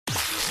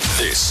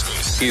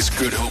This is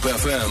Good Hope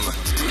FM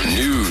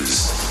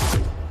News.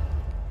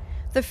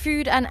 The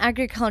Food and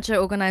Agriculture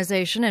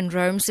Organization in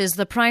Rome says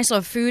the price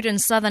of food in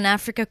southern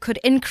Africa could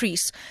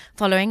increase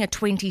following a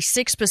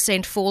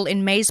 26% fall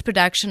in maize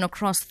production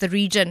across the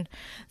region.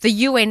 The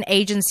UN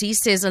agency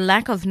says a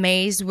lack of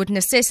maize would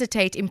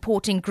necessitate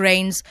importing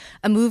grains,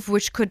 a move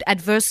which could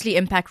adversely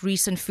impact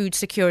recent food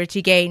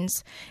security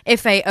gains.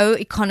 FAO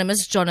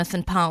economist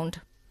Jonathan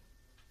Pound.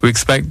 We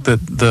expect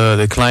that the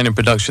decline in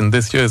production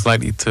this year is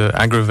likely to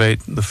aggravate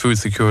the food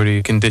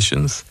security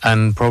conditions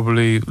and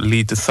probably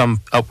lead to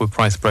some upward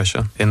price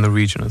pressure in the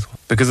region as well.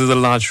 Because of the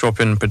large drop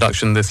in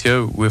production this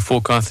year, we're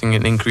forecasting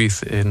an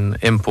increase in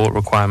import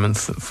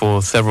requirements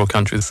for several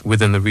countries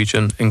within the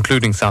region,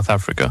 including South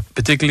Africa.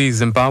 Particularly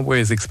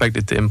Zimbabwe is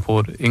expected to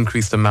import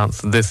increased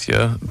amounts this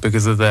year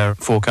because of their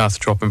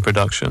forecast drop in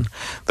production.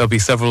 There'll be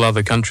several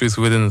other countries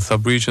within the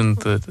sub-region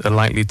that are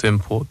likely to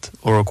import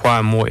or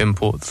require more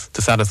imports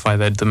to satisfy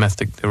their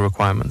domestic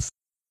requirements.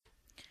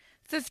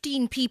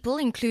 15 people,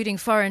 including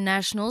foreign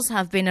nationals,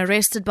 have been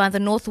arrested by the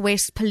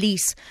Northwest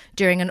Police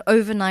during an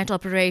overnight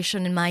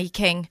operation in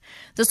Mahikeng.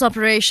 This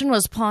operation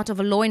was part of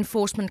a law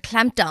enforcement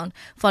clampdown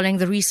following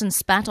the recent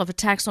spat of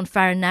attacks on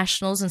foreign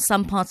nationals in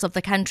some parts of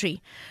the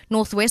country.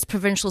 Northwest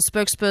Provincial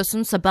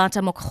spokesperson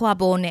Sabata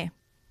Mokhwabone.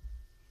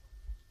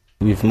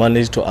 We've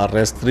managed to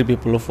arrest 3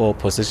 people for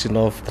possession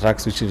of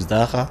drugs, which is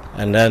dacha,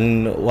 and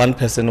then 1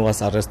 person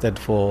was arrested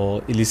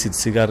for illicit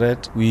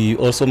cigarette. We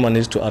also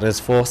managed to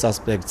arrest 4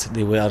 suspects.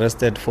 They were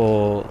arrested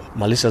for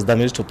malicious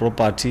damage to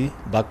property,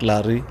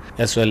 burglary,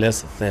 as well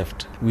as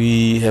theft.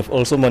 We have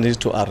also managed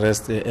to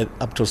arrest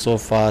up to so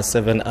far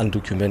 7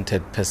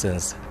 undocumented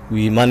persons.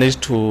 We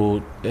managed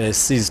to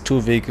seize 2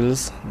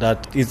 vehicles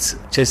that its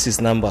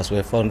chassis numbers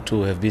were found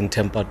to have been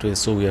tampered with,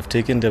 so we have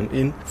taken them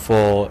in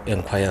for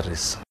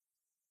inquiries.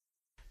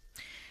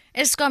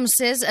 Eskom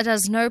says it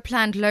has no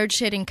planned load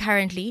shedding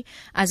currently,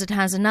 as it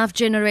has enough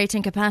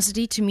generating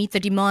capacity to meet the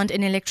demand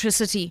in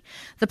electricity.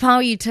 The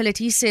power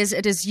utility says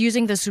it is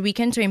using this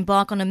weekend to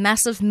embark on a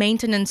massive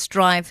maintenance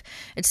drive.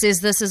 It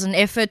says this is an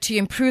effort to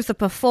improve the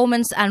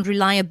performance and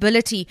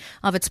reliability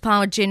of its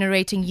power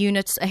generating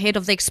units ahead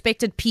of the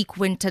expected peak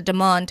winter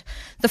demand.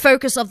 The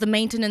focus of the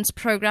maintenance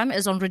program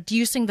is on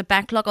reducing the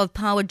backlog of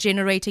power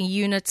generating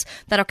units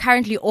that are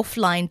currently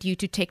offline due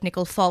to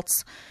technical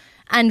faults.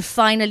 And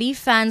finally,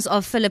 fans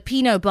of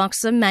Filipino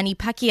boxer Manny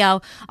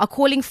Pacquiao are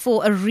calling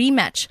for a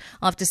rematch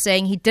after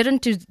saying he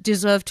didn't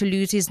deserve to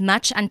lose his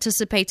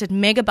much-anticipated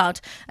mega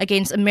bout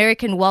against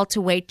American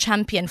welterweight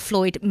champion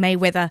Floyd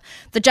Mayweather.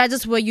 The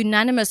judges were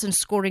unanimous in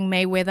scoring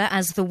Mayweather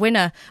as the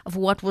winner of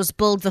what was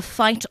billed the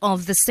fight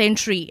of the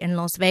century in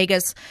Las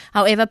Vegas.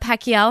 However,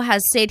 Pacquiao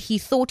has said he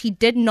thought he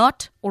did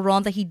not, or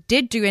rather he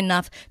did do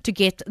enough to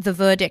get the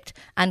verdict.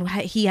 And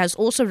he has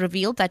also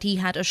revealed that he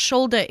had a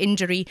shoulder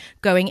injury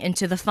going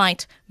into the fight.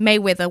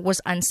 Mayweather was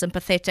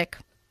unsympathetic.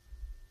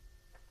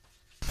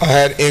 I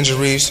had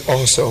injuries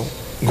also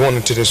going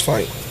into this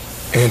fight.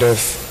 And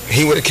if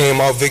he would have came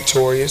out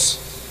victorious,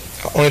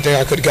 the only thing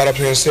I could have got up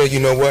here and said,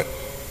 you know what,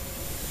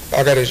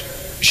 I got to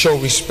show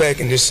respect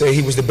and just say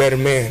he was the better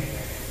man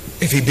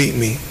if he beat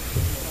me.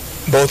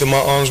 Both of my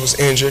arms was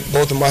injured,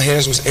 both of my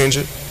hands was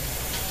injured,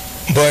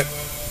 but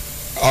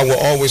I will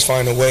always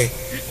find a way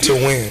to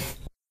win.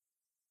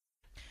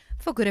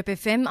 For Good Hope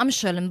FM, I'm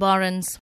Shirley Barnes.